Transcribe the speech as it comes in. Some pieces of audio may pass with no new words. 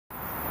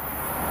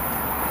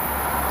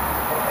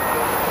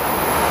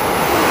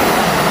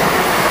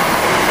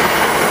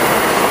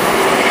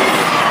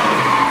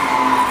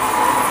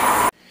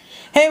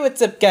Hey,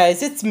 what's up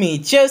guys? It's me,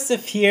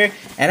 Joseph here,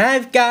 and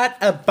I've got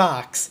a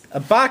box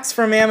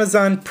from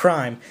Amazon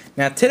Prime.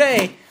 Now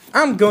today,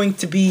 I'm going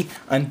to be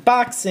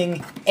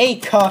unboxing a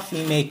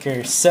coffee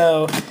maker.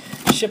 So,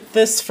 ship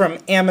this from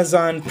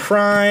Amazon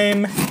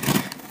Prime.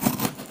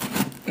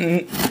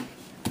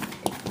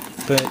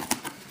 But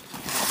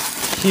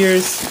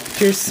here's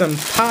some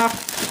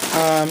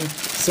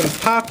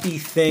poppy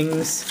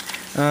things,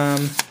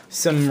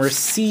 some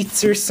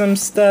receipts or some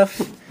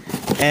stuff.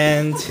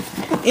 And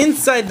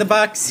inside the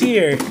box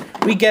here,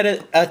 we get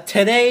a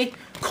Today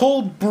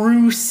cold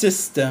brew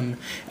system.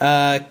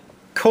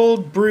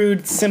 Cold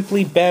brewed,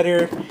 simply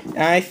better.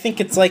 I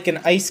think it's like an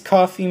iced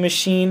coffee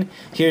machine.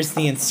 Here's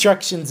the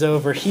instructions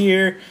over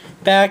here.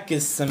 Back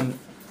is some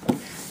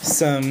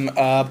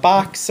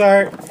box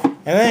art.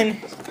 And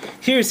then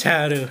here's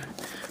how to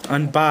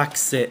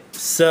unbox it.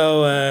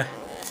 So,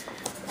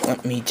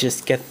 let me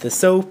just get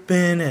this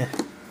open.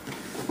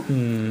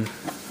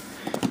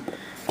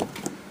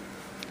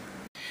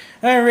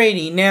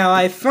 Alrighty, now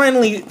I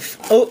finally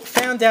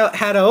found out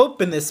how to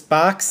open this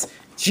box.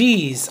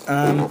 Geez,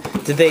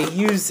 did they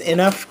use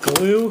enough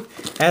glue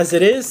as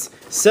it is?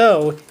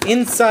 So,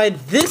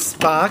 inside this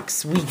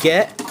box we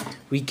get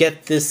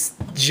this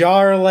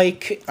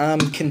jar-like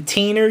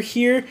container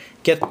here.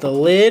 Get the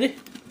lid.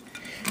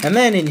 And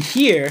then in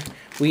here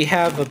we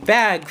have a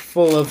bag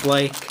full of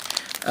I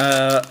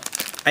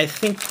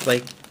think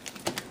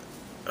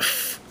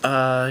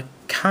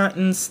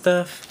cotton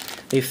stuff.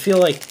 They feel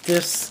like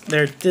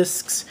they're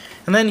discs.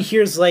 And then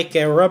here's like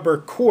a rubber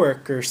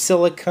cork or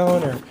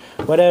silicone or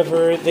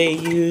whatever they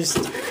used.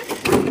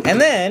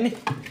 And then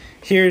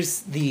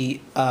here's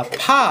the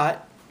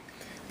pot.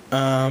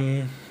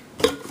 And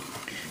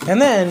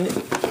then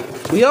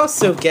we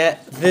also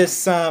get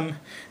this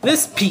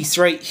this piece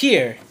right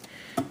here.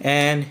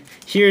 And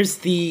here's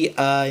the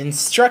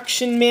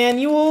instruction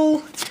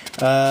manual.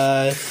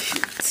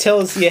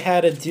 Tells you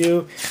how to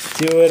do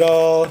it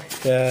all.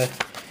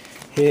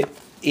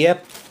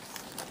 Yep.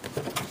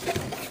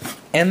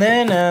 And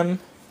then,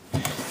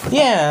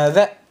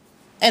 yeah,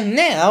 and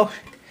now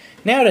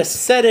to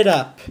set it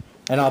up,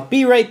 and I'll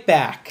be right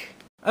back.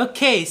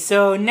 Okay,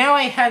 so now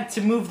I had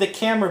to move the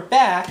camera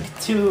back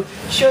to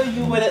show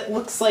you what it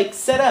looks like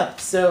set up.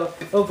 So,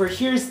 over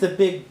here's the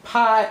big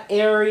pot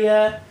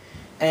area,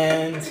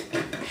 and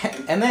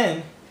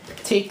then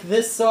take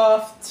this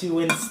off to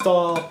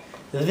install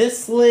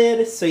this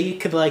lid, so you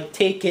could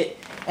take it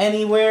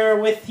anywhere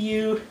with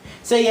you.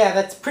 So yeah,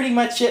 that's pretty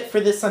much it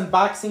for this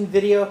unboxing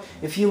video.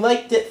 If you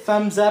liked it,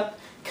 thumbs up,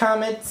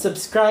 comment,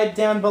 subscribe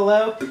down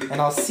below, and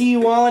I'll see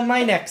you all in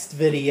my next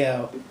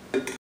video.